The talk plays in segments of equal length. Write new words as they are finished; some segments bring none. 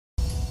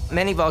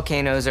Many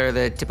volcanoes are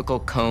the typical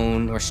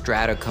cone or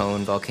stratocone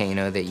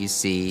volcano that you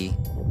see,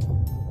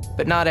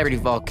 but not every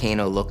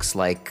volcano looks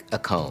like a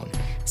cone.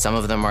 Some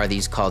of them are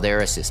these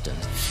caldera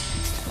systems.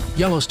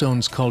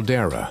 Yellowstone's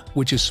caldera,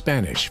 which is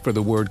Spanish for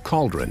the word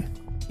cauldron,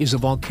 is a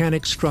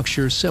volcanic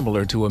structure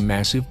similar to a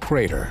massive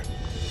crater.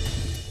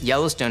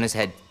 Yellowstone has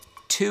had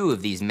two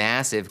of these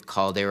massive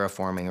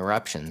caldera-forming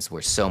eruptions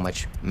where so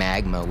much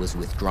magma was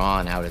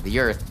withdrawn out of the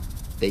earth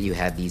that you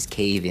had these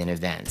cave-in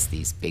events,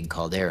 these big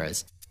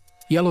calderas.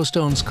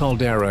 Yellowstone's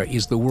caldera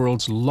is the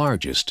world's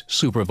largest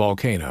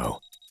supervolcano,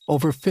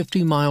 over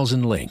 50 miles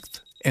in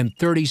length and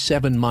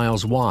 37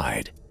 miles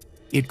wide.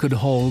 It could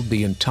hold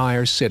the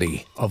entire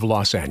city of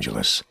Los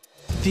Angeles.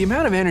 The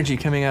amount of energy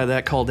coming out of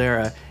that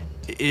caldera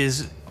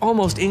is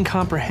almost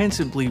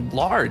incomprehensibly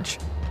large.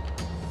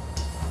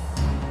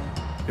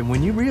 And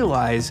when you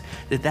realize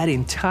that that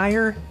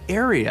entire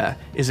area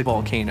is a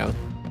volcano,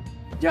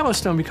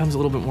 Yellowstone becomes a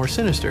little bit more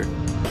sinister.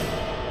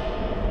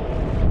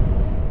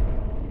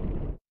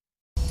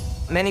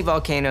 Many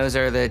volcanoes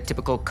are the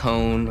typical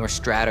cone or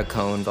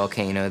stratocone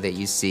volcano that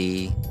you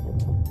see,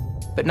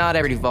 but not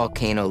every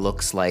volcano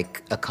looks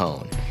like a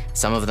cone.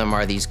 Some of them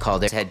are these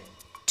calderas. Had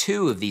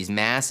two of these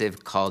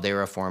massive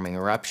caldera-forming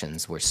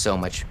eruptions where so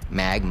much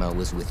magma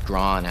was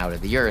withdrawn out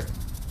of the earth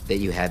that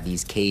you had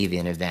these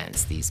cave-in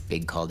events, these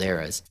big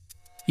calderas.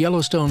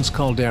 Yellowstone's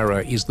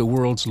caldera is the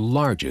world's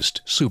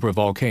largest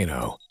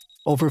supervolcano,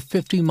 over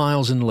 50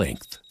 miles in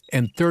length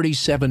and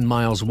 37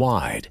 miles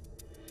wide.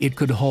 It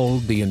could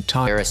hold the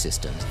entire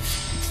system.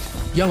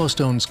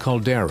 Yellowstone's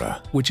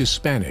caldera, which is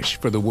Spanish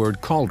for the word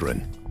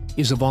cauldron,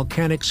 is a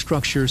volcanic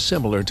structure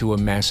similar to a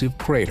massive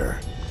crater.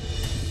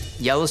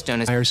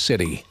 Yellowstone is the entire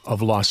city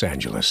of Los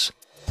Angeles.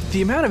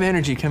 The amount of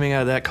energy coming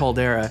out of that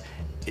caldera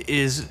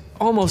is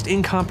almost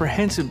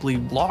incomprehensibly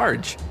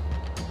large.